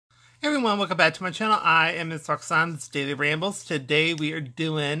Hey everyone, welcome back to my channel. I am Ms. Roxanne, this is Daily Rambles. Today we are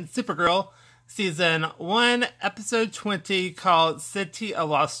doing Supergirl, Season 1, Episode 20, called City of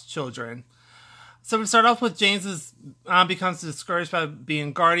Lost Children. So we start off with James becomes discouraged by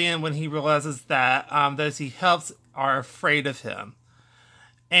being Guardian when he realizes that those he helps are afraid of him.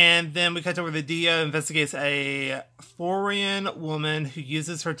 And then we cut to where the DO investigates a Forian woman who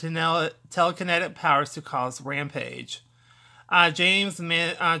uses her telekinetic powers to cause rampage. James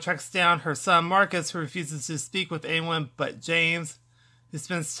tracks down her son Marcus, who refuses to speak with anyone but James, who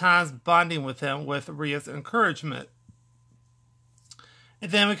spends time bonding with him with Rhea's encouragement.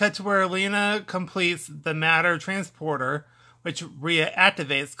 And then we cut to where Lena completes the matter transporter, which Rhea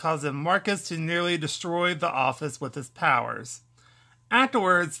activates, causing Marcus to nearly destroy the office with his powers.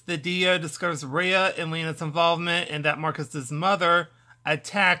 Afterwards, the DO discovers Rhea and Lena's involvement and that Marcus's mother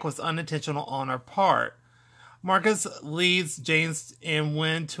attack was unintentional on her part. Marcus leads James and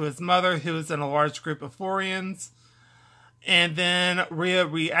Wynn to his mother, who is in a large group of Forians. And then Rhea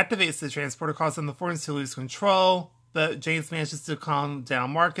reactivates the transporter, causing the Forians to lose control. But James manages to calm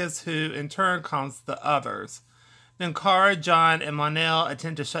down Marcus, who in turn calms the others. Then Kara, John, and Mon-El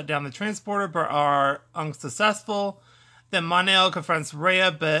attempt to shut down the transporter, but are unsuccessful. Then Mon-El confronts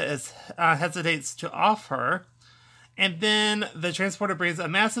Rhea, but hesitates to off her. And then the transporter brings a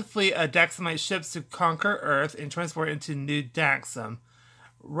massive fleet of Daxamite ships to conquer Earth and transport into New Daxam.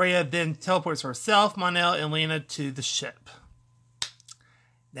 Rhea then teleports herself, Mon-El, and Lena to the ship.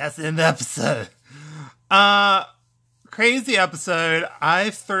 That's the end of the episode. Crazy episode. I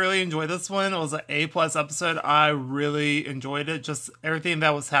thoroughly enjoyed this one. It was an A+ episode. I really enjoyed it. Just everything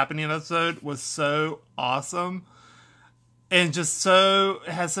that was happening in the episode was so awesome. And just so,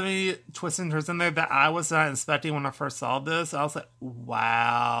 it has so many twists and turns in there that I was not expecting when I first saw this. I was like,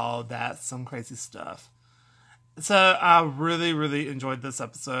 wow, that's some crazy stuff. So, I really, really enjoyed this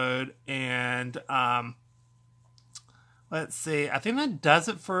episode. And, let's see. I think that does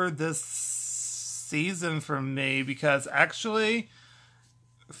it for this season for me. Because actually,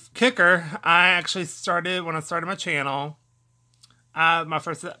 kicker, I actually started, when I started my channel, I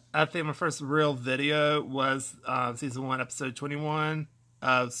think my first real video was season 1, episode 21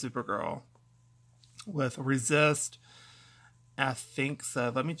 of Supergirl with Resist. I think so.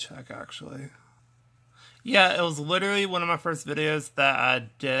 Let me check actually. Yeah, it was literally one of my first videos that I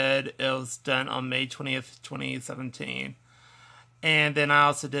did. It was done on May 20th, 2017. And then I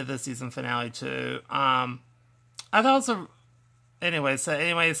also did the season finale too. I thought it was a... Anyway,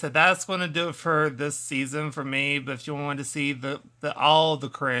 so that's going to do it for this season for me. But if you want to see all the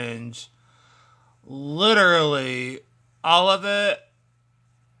cringe, literally all of it,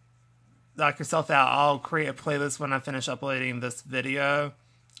 knock yourself out. I'll create a playlist when I finish uploading this video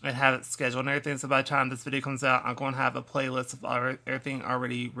and have it scheduled and everything. So by the time this video comes out, I'm going to have a playlist of everything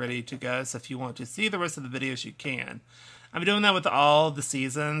already ready to go. So if you want to see the rest of the videos, you can. I'm doing that with all the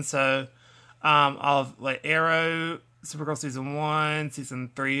seasons. So all of like Arrow, Supergirl Season 1, Season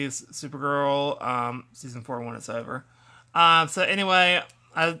 3 is Supergirl, Season 4 when it's over. So anyway,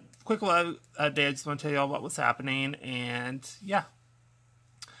 a quick update. I just want to tell you all what was happening, and yeah.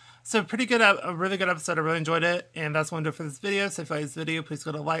 So pretty good, a really good episode. I really enjoyed it, and that's what I'm doing for this video. So if you like this video, please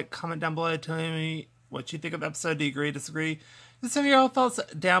go to like, comment down below, telling me what you think of the episode. Do you agree, disagree? Just tell me your thoughts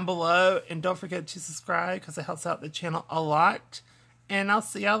down below, and don't forget to subscribe because it helps out the channel a lot. And I'll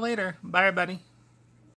see y'all later. Bye, everybody.